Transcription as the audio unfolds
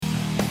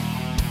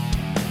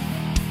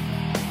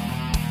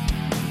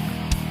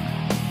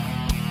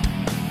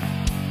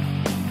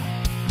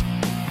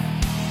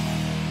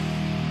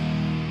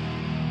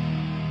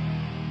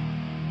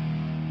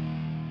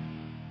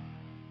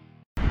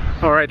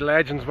Alright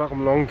legends,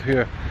 welcome along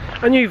to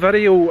a new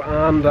video,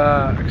 and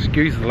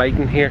excuse the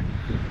lighting here.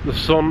 The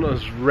sun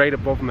is right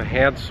above my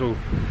head, so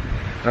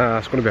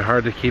it's going to be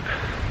hard to keep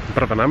a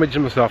bit of an image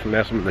of myself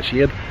unless I'm in the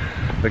shade,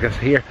 like it's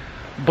here.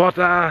 But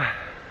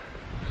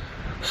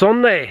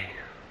Sunday,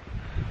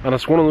 and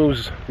it's one of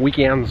those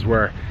weekends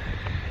where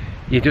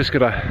you just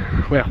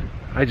gotta, well,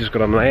 I just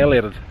got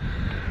annihilated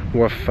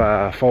with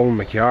filling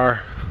my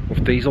car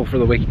with diesel for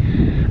the week.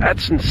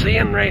 It's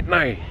insane right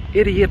now,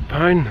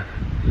 £88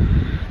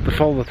 to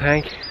fill the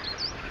tank.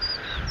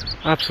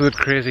 Absolute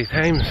crazy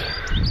times.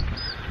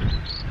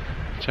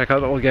 Check that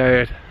little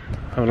guy out,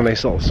 having a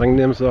nice little sing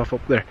to himself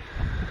up there.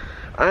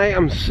 I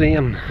am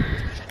seeing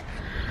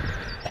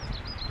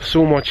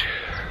so much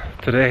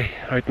today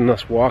out in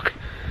this walk,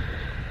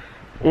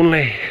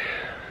 only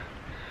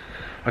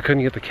I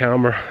couldn't get the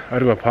camera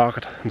out of my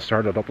pocket and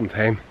start it up in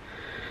time.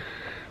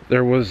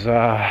 There was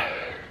a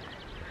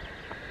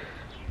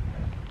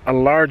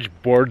large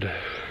bird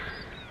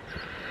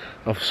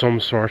of some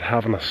sort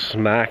having a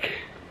snack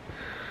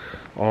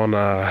on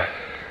an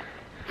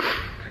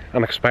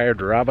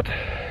expired rabbit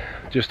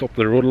just up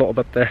the road a little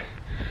bit there.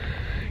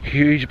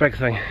 Huge big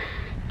thing.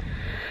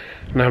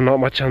 Now I'm not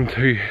much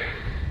into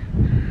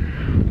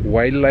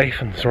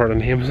wildlife and sort of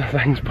names of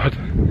things, but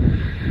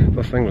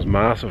this thing was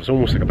massive. It was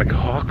almost like a big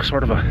hawk,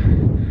 sort of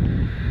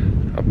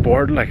a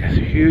bird, like it's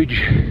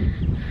huge.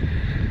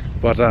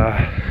 But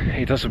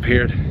he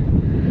disappeared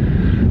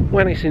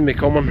when he seen me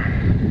coming.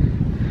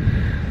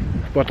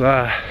 But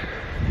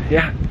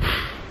yeah,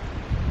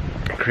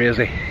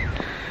 crazy.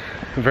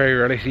 Very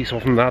rarely see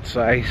something that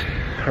size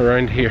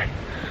around here,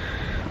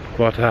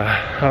 but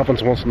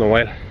happens once in a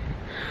while.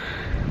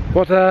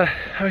 But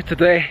out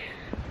today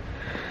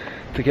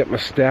to get my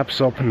steps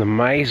up in the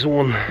my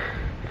zone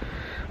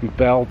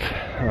belt.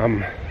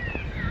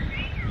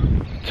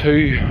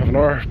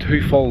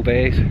 Two full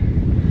days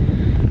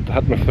to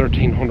hit my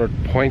 1300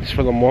 points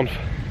for the month,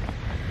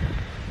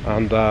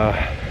 and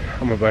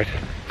I'm about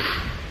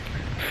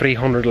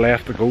 300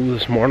 left to go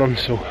this morning,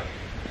 so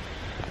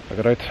I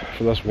got out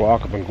for this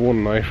walk. I've been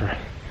going now for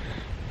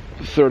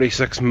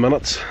 36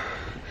 minutes.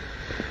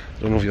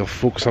 I don't know if you'll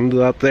focus onto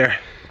that there.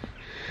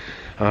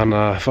 And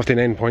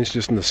 59 points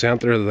just in the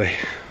centre of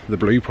the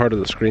blue part of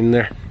the screen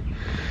there.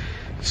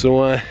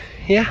 So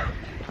yeah,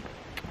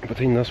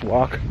 between this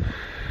walk,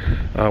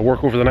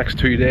 work over the next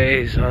 2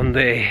 days, and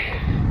the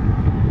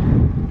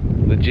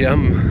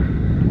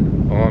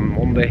gym on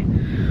Monday,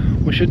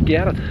 we should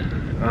get it.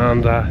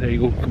 And there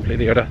you go,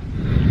 completely out of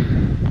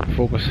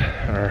focus,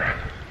 or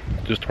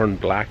just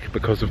turned black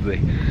because of the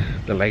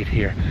light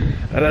here.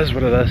 It is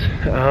what it is.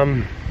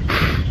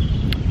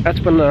 It's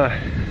been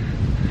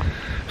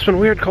a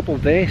weird couple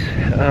of days,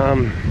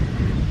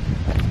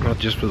 not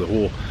just for the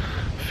whole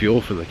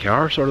fuel for the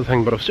car sort of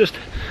thing, but I was just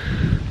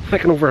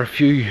thinking over a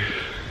few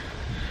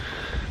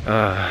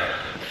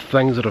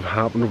things that have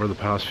happened over the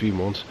past few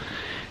months.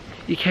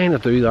 You kind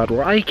of do that,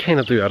 or I kind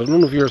of do that. I don't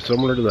know if you're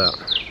similar to that,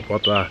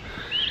 but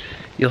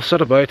you'll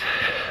sit about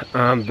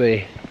and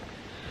I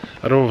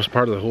don't know if it's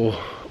part of the whole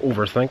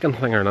overthinking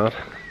thing or not,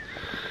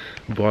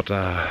 but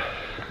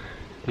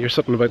you're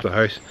sitting about the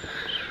house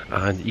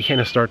and you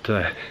kind of start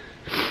to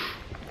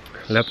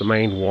let the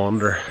mind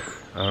wander.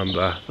 And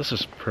this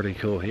is pretty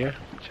cool here.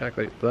 Check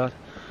out that.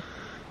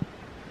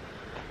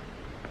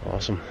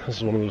 Awesome. This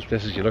is one of those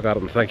places you look at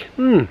it and think,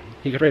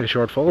 you could write a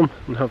short film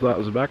and have that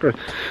as a background.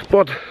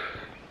 But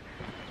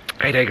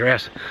I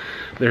digress.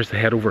 There's the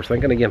head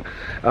overthinking again.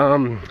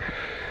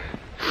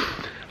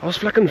 I was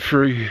flicking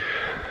through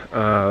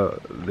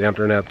the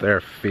internet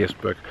there,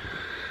 Facebook,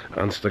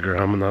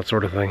 Instagram and that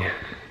sort of thing,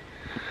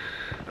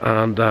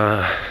 and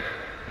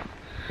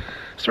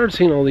started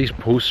seeing all these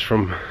posts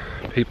from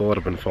people that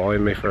have been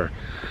following me for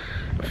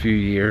a few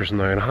years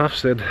now, and I have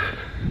said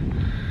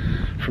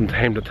from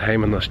time to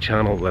time on this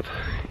channel that,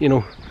 you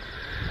know,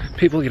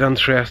 people get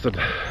interested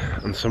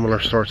in similar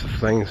sorts of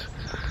things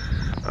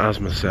as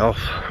myself,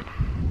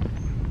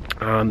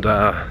 and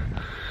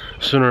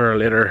sooner or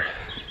later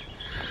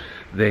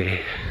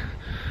the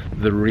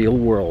real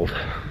world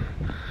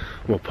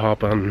will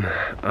pop in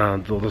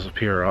and they'll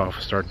disappear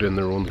off, start doing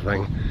their own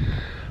thing,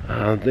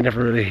 and they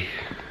never really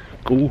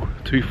go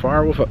too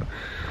far with it.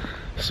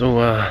 So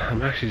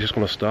I'm actually just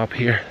going to stop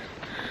here,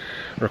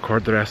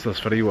 record the rest of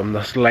this video in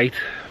this light,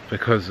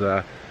 because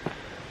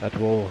it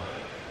will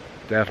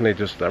definitely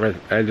just,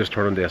 I'll just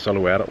turn into a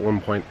silhouette at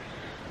one point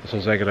as soon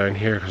as I get down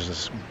here, because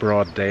it's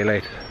broad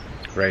daylight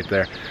right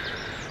there.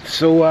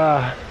 So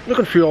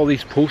looking through all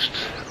these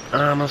posts,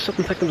 and I was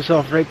sitting thinking to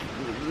myself, right,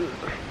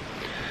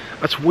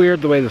 it's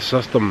weird the way the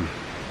system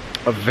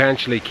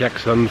eventually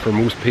kicks in for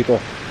most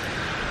people.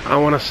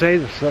 And when I say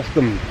the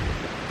system,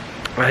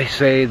 I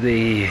say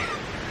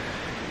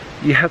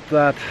you hit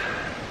that,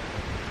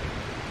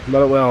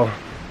 well,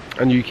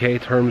 in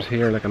UK terms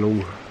here, like I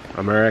know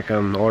America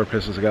and other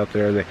places I got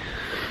there, the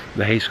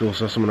high school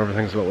system and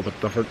everything's a little bit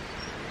different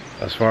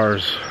as far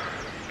as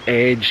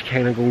age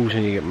kind of goes,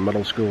 and you get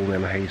middle school and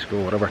then high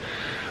school, whatever.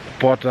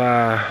 But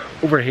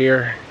over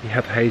here, you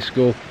hit high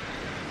school,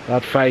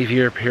 that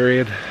 5-year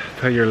period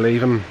till you're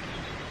leaving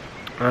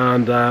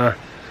and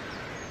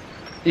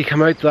you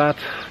come out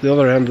the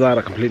other end of that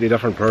a completely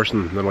different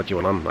person than what you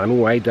went in. I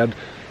know I did,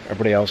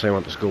 everybody else I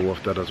went to school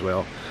with did as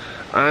well,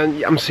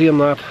 and I'm seeing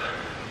that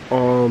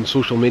on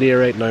social media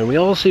right now. We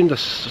all seem to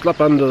slip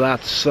into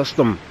that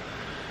system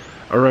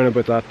around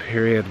about that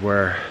period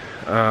where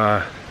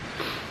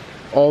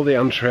all the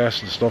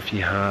interest and stuff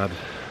you had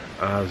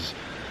as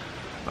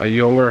a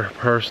younger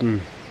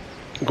person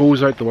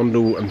goes out the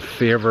window in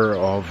favour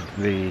of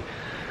the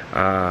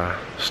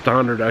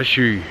standard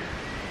issue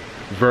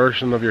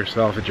version of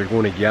yourself that you're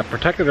going to get,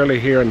 particularly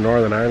here in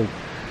Northern Ireland.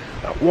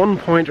 At one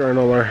point or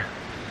another,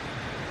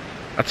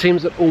 it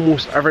seems that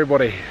almost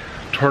everybody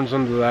turns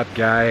into that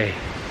guy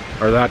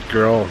or that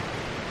girl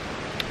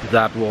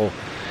that will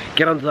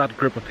get into that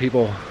group of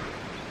people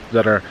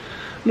that are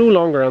no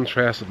longer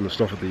interested in the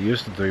stuff that they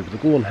used to do, but they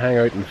go and hang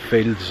out in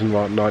fields and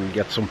whatnot and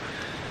get some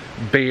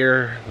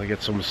beer, they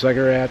get some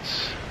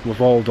cigarettes.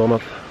 We've all done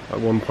it at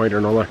one point or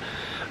another,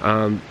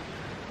 and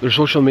their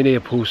social media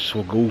posts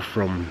will go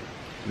from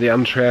the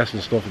interest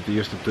and stuff that they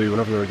used to do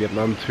whenever they were getting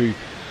into,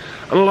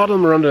 and a lot of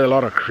them were into a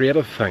lot of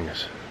creative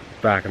things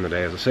back in the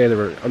day. As I say, they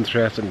were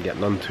interested in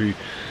getting into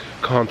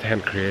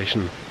content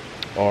creation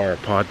or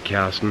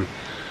podcasting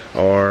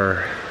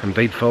or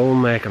indeed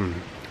filmmaking,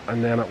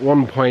 and then at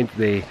one point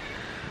the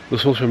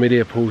social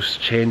media posts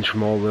change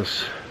from all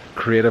this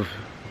creative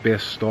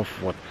based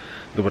stuff what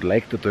they would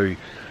like to do,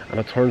 and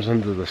it turns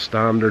into the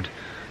standard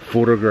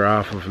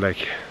photograph of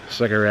like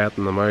cigarette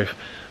in the mouth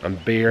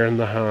and beer in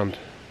the hand,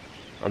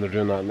 and they're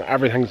doing that and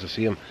everything's the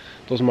same.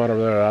 Doesn't matter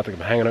whether they're at, they could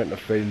be hanging out in the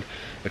field,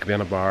 they could be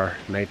in a bar,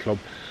 nightclub,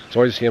 it's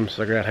always the same,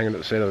 cigarette hanging at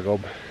the side of the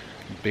gob,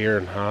 beer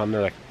in hand,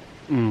 they're like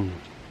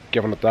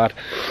giving it that.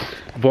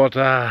 But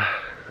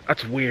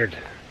that's weird.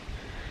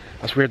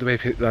 That's weird the way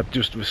that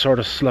just we sort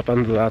of slip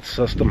into that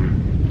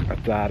system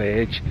at that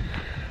age,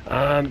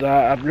 and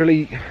it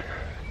really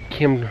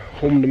came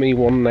home to me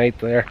one night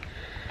there,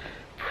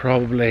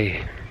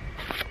 probably,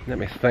 let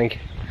me think,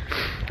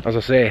 as I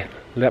say,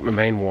 let my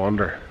mind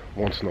wander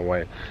once in a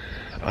while,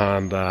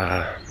 and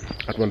I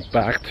went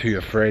back to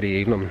a Friday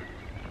evening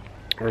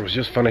where I was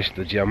just finished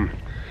the gym,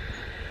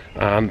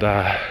 and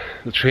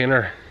the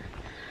trainer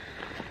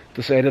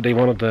decided he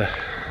wanted to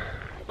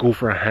go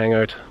for a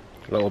hangout,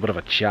 a little bit of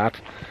a chat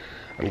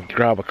and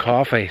grab a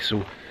coffee,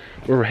 so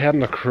we were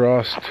heading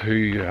across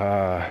to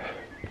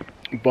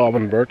Bob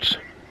and Bert's,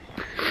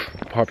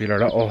 a popular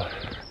little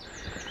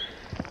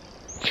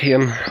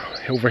chain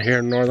over here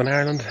in Northern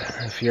Ireland.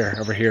 If you're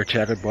ever here,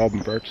 check out Bob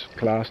and Bert's,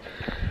 class,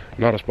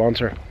 not a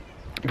sponsor,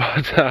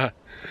 but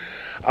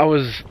I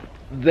was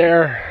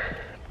there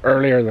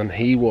earlier than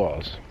he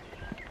was,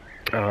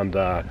 and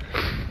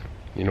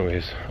you know,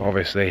 he's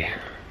obviously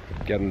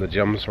getting the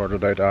gym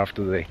sorted out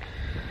after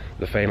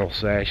the final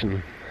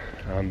session,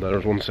 and there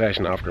was one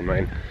session after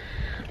mine.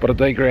 But I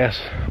digress.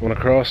 I went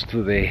across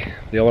to the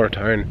other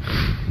town,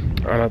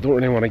 and I don't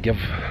really want to give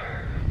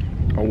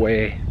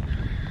away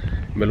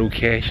my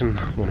location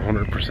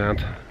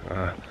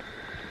 100%,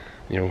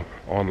 you know,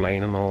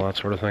 online and all that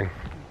sort of thing.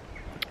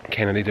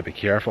 Kind of need to be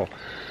careful.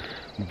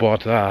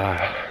 But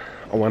I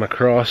went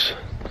across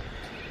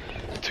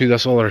to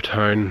this other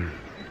town,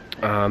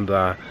 and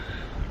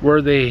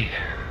where the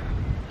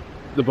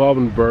Bob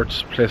and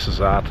Bert's place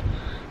is at,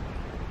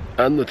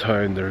 in the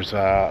town, there's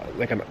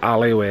like an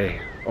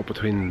alleyway up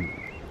between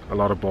a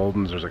lot of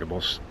buildings. There's like a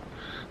bus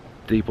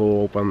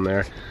depot open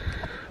there,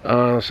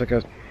 it's like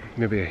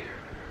maybe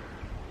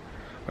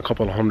a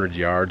couple of 100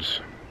 yards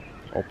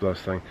up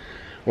this thing.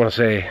 When I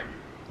say,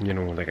 you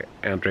know, like an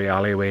entry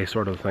alleyway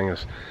sort of thing,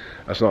 it's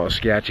not as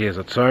sketchy as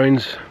it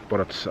sounds, but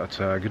it's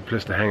a good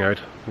place to hang out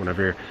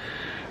whenever you're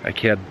a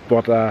kid.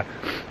 But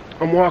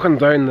I'm walking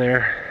down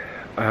there,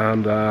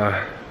 and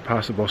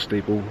past the bus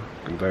depot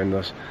and down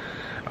this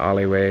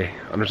alleyway,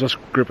 and there's this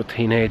group of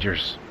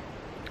teenagers,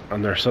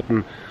 and they're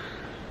sitting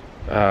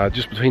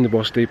just between the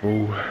bus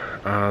depot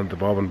and the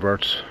Bob and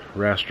Bert's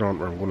restaurant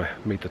where I'm going to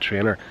meet the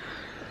trainer.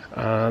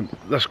 And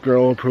this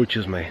girl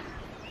approaches me.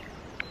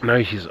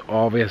 Now she's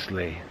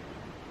obviously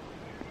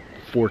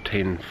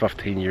 14,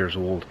 15 years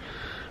old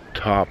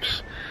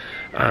tops,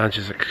 and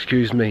she's like,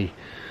 "Excuse me."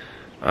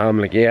 I'm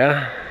like,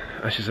 "Yeah."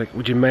 And she's like,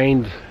 "Would you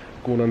mind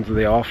going into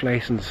the off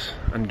license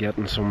and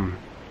getting some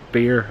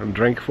beer and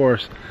drink for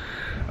us?"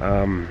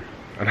 And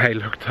I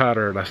looked at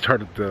her and I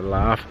started to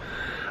laugh,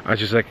 and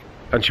she's like,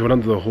 and she went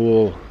into the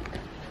whole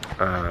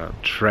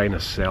trying to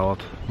sell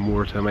it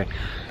more to me.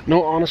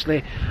 "No,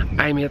 honestly,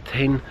 I'm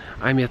 18,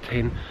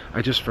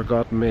 I just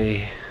forgot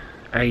my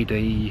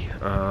ID,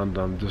 and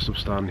I'm just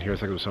standing here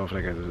thinking to myself,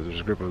 like, there's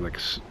a group of like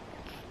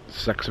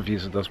 6 of you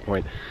at this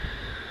point.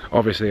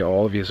 Obviously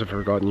all of you have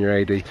forgotten your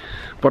ID."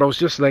 But I was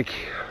just like,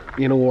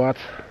 you know what,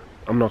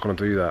 I'm not going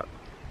to do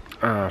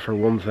that. For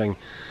one thing,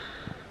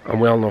 I'm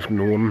well enough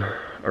known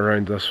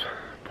around this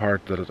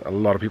part that a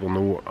lot of people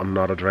know I'm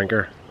not a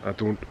drinker. I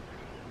don't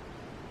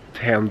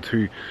tend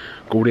to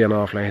go to an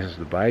off license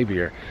to buy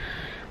beer,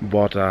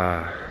 but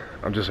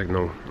I'm just like,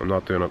 no, I'm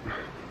not doing it.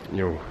 You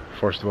know,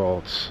 first of all,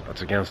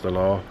 it's against the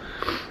law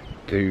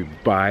to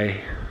buy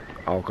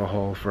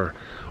alcohol for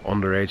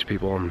underage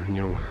people, and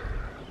you know,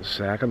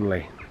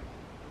 secondly,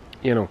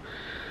 you know,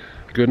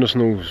 goodness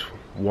knows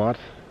what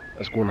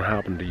is going to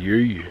happen to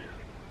you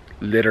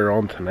later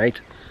on tonight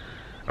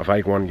if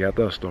I go and get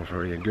this stuff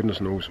for you.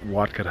 Goodness knows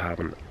what could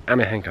happen.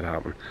 Anything could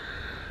happen.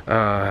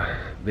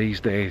 These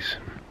days,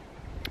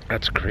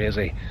 it's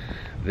crazy,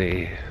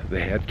 the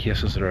head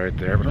cases that are out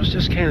there. But I was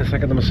just kind of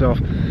thinking to myself,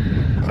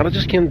 and it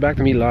just came back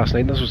to me last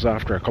night. This was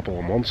after a couple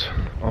of months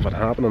of it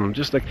happening. I'm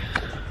just like,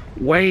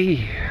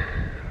 why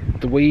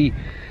do we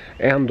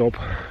end up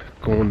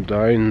going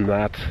down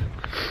that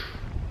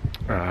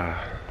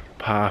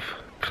path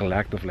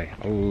collectively?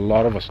 A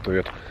lot of us do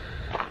it.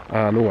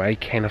 I know I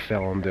kind of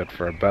fell into it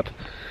for a bit,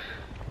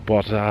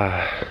 but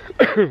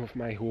with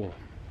my whole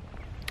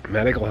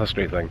medical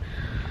history thing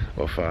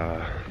of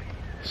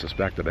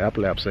suspected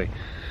epilepsy,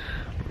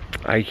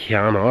 I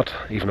cannot,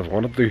 even if I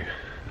wanted to,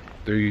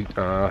 do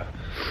a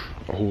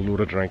whole load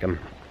of drinking.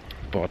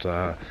 But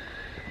I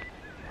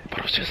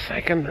was just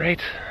thinking,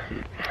 right,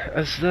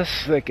 is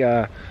this like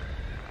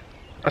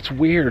it's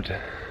weird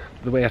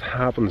the way it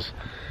happens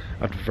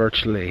at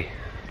virtually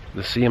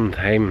the same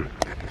time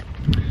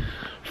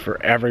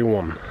for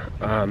everyone,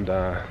 and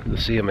the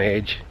same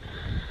age.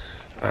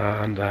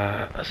 And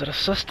is it a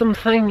system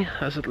thing?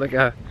 Is it like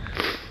a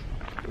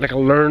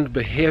learned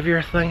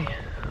behaviour thing?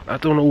 I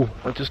don't know.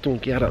 I just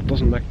don't get it. It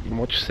doesn't make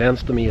much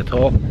sense to me at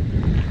all.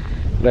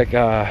 Like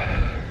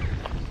I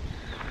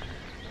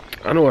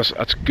know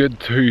it's good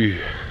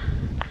to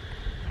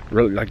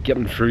really, like,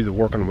 getting through the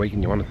working week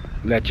and you want to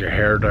let your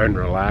hair down,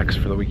 relax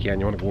for the weekend,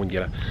 you want to go and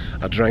get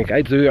a drink.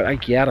 I do it, I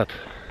get it.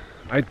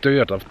 I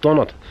do it, I've done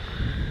it.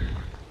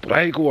 But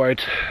I go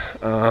out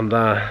and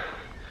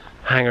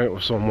hang out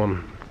with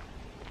someone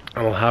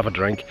and I'll have a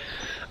drink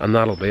and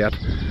that'll be it.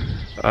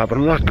 But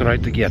I'm not going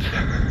out to get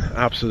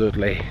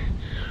absolutely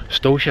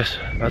stocious,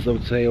 as they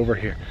would say over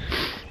here.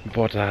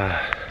 But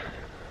I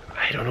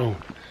don't know.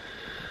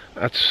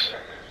 That's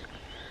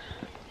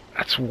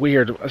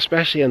weird,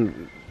 especially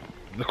in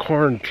the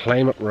current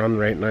climate we're in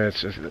right now.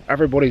 It's just,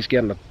 everybody's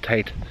getting it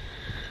tight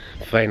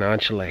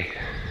financially.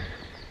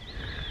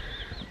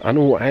 I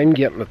know I'm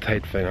getting it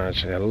tight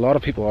financially. A lot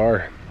of people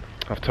are.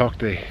 I've talked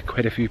to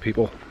quite a few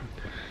people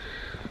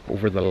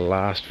over the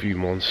last few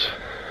months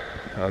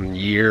and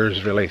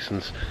years, really,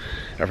 since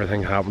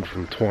everything happened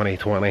from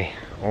 2020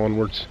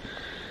 onwards,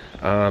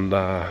 and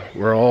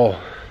we're all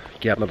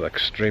getting it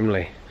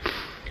extremely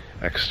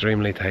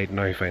tight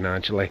now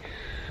financially.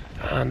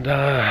 And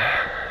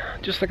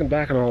just thinking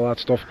back on all that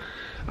stuff,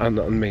 and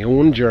on my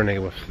own journey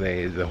with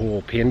the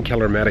whole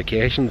painkiller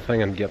medication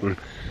thing, and getting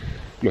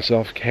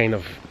myself kind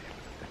of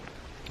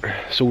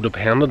so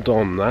dependent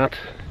on that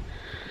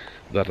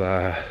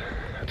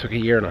it took a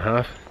year and a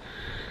half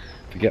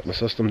to get my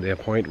system to a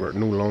point where it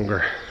no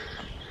longer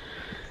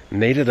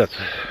needed it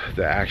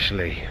to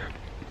actually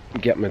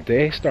get my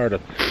day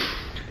started.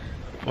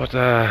 But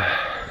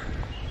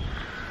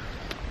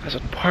is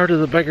it part of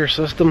the bigger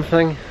system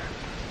thing?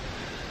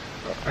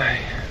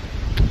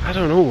 I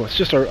don't know. It's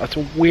just it's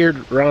a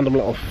weird random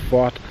little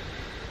thought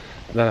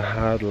that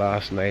I had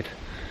last night,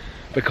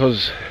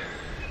 because,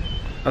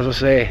 as I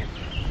say,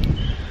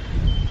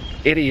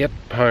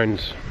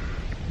 £88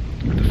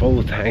 to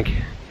fill the tank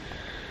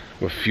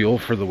with fuel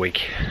for the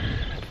week,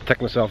 to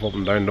take myself up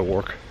and down to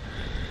work.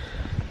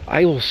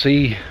 I will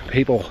see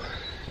people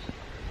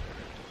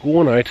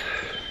going out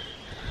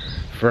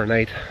for a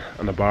night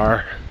in a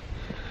bar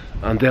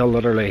and they'll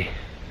literally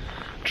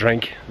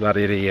drink that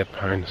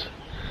 £88.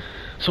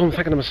 So I'm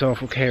thinking to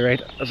myself, okay,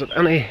 right, is it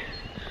any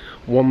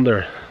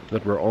wonder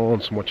that we're all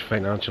in so much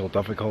financial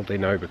difficulty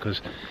now?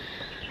 Because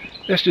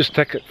let's just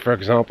take it for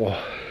example,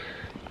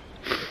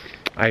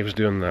 I was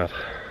doing that,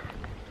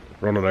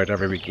 running out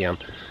every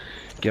weekend,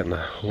 getting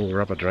a whole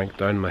rip of drink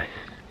down my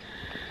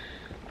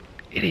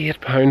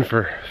 £88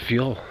 for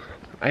fuel.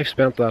 I've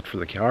spent that for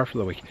the car for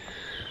the week.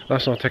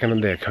 That's not taking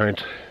into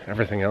account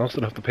everything else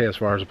that I have to pay as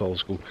far as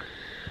bills go.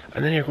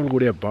 And then you're going to go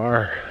to a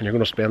bar and you're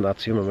going to spend that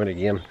same amount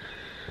again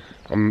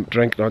on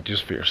drink, not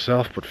just for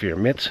yourself but for your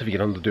mates if you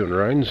get into doing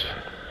rounds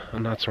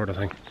and that sort of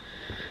thing.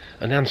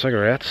 And then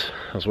cigarettes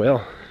as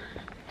well.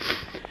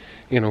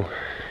 You know,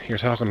 you're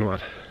talking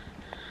what,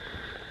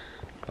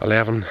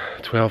 £11,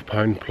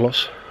 £12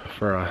 plus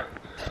for a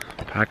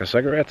pack of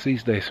cigarettes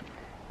these days.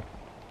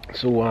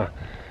 So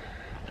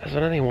is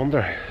it any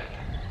wonder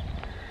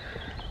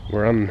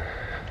we're in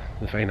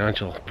the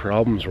financial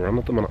problems we're in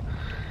at the minute?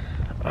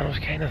 And I was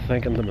kind of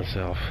thinking to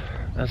myself,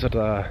 is it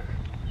a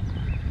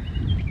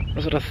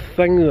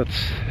thing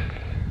that's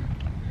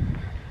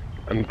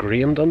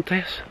ingrained into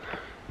us,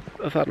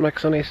 if that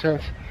makes any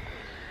sense?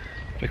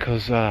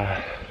 Because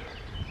they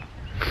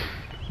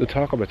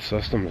talk about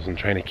systems and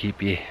trying to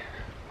keep you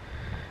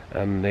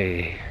in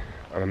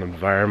an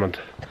environment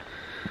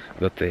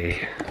that the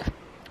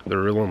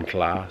ruling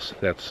class,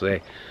 let's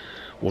say,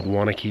 would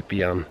want to keep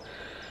you in,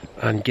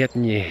 and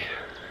getting you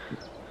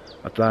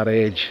at that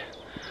age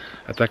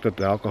addicted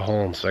to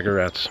alcohol and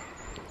cigarettes,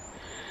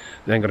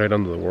 then get out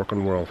into the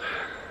working world.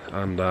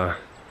 And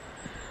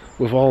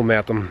we've all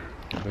met them,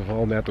 we've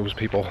all met those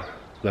people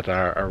that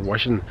are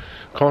wishing,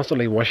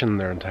 constantly wishing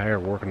their entire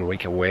working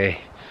week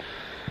away,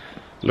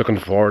 looking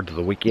forward to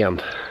the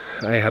weekend.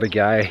 I had a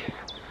guy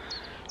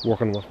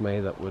working with me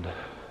that would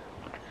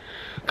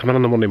come in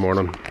on the Monday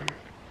morning,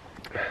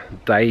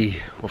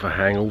 die with a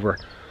hangover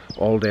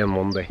all day on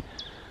Monday,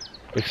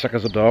 be sick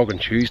as a dog on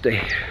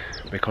Tuesday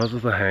because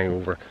of the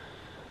hangover,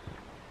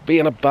 be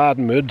in a bad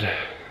mood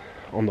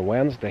on the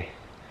Wednesday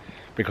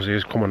because he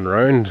was coming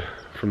round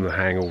from the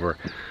hangover,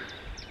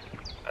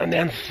 and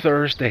then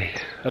Thursday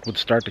it would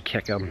start to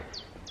kick in.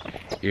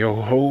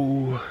 Yo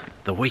ho,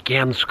 the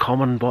weekend's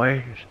coming,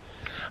 boys,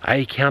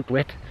 I can't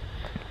wait.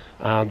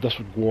 And this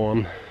would go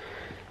on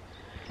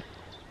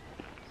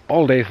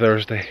all day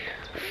Thursday.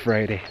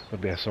 Friday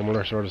would be a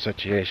similar sort of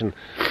situation,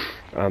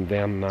 and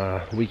then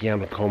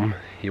weekend would come,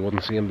 you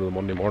wouldn't see him till the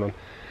Monday morning,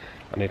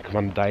 and he'd come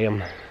in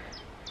dying,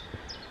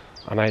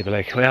 and I'd be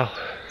like, well,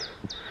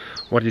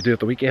 what did you do at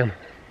the weekend?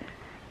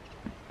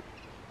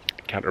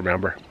 Can't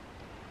remember,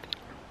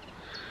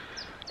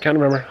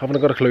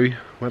 haven't got a clue.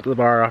 Went to the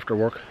bar after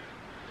work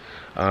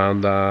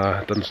and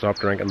didn't stop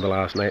drinking the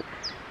last night.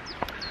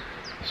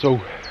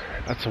 So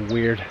that's a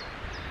weird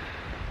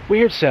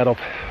setup,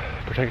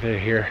 particularly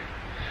here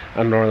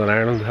in Northern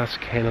Ireland. That's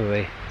kind of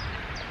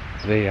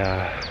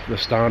the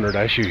standard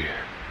issue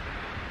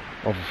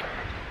of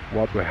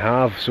what we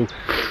have. So,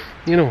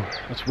 you know,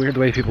 it's weird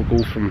the way people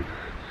go from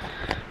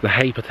the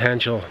high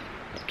potential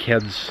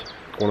kids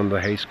going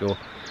into high school,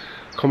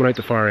 coming out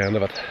the far end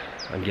of it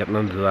and getting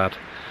into that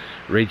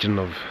region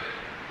of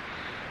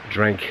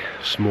drink,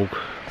 smoke,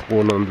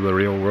 going into the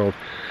real world,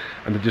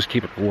 and to just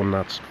keep it going.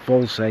 That's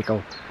full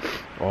cycle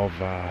of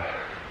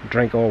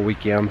drink all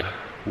weekend,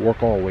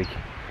 work all week.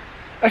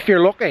 If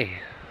you're lucky,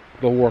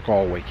 they'll work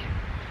all week.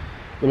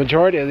 The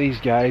majority of these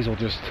guys will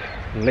just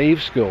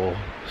leave school,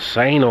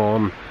 sign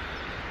on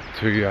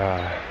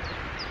to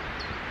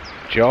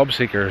job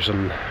seekers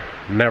and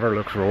never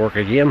look for work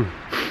again.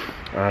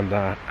 And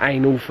I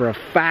know for a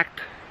fact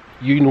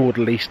you know at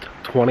least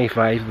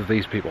 25 of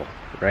these people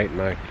right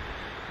now.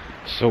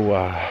 So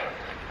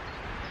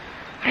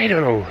I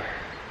don't know,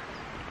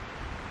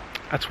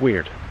 that's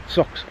weird,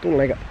 sucks, don't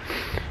like it,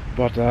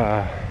 but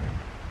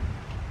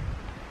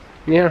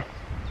yeah,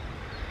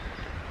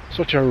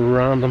 such a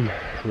random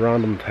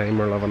time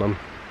we're living in.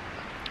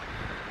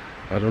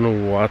 I don't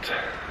know what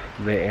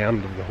the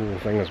end of the whole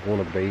thing is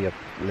going to be. It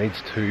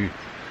needs to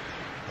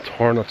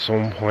turn at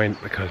some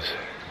point, because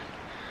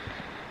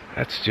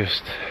it's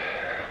just,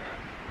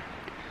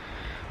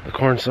 the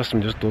current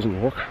system just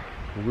doesn't work.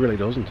 It really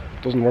doesn't.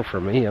 It doesn't work for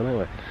me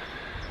anyway,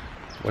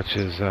 which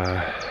is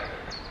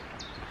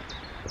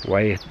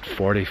why at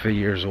 43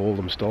 years old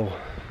I'm still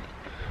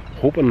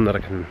hoping that I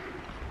can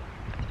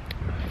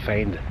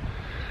find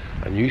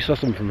a new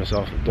system for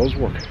myself that does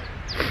work.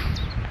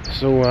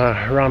 So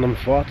random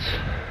thoughts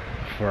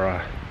for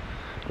a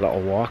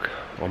little walk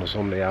on a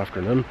Sunday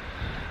afternoon,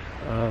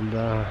 and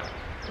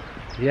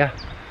yeah,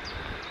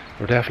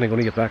 we're definitely going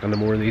to get back into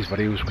more of these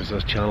videos, because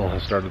this channel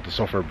has started to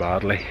suffer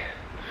badly.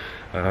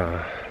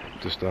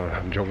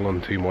 I'm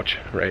juggling too much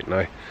right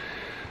now.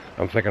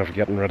 I'm thinking of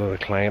getting rid of the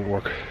client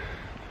work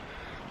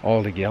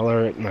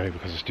altogether right now,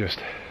 because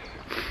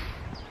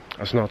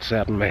it's not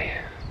setting me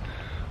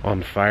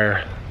on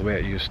fire the way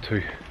it used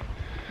to.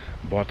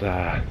 But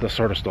this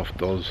sort of stuff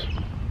does.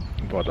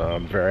 But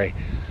I'm very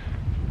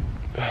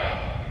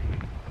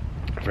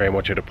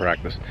much out of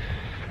practice.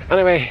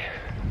 Anyway,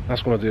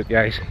 that's going to do it,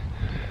 guys.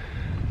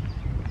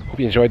 Hope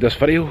you enjoyed this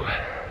video.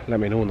 Let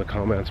me know in the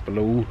comments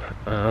below,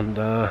 and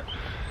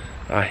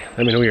let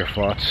me know your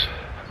thoughts,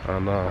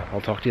 and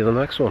I'll talk to you in the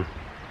next one.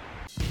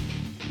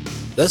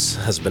 This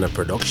has been a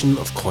production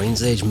of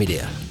Coins Age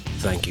Media.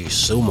 Thank you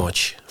so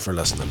much for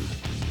listening.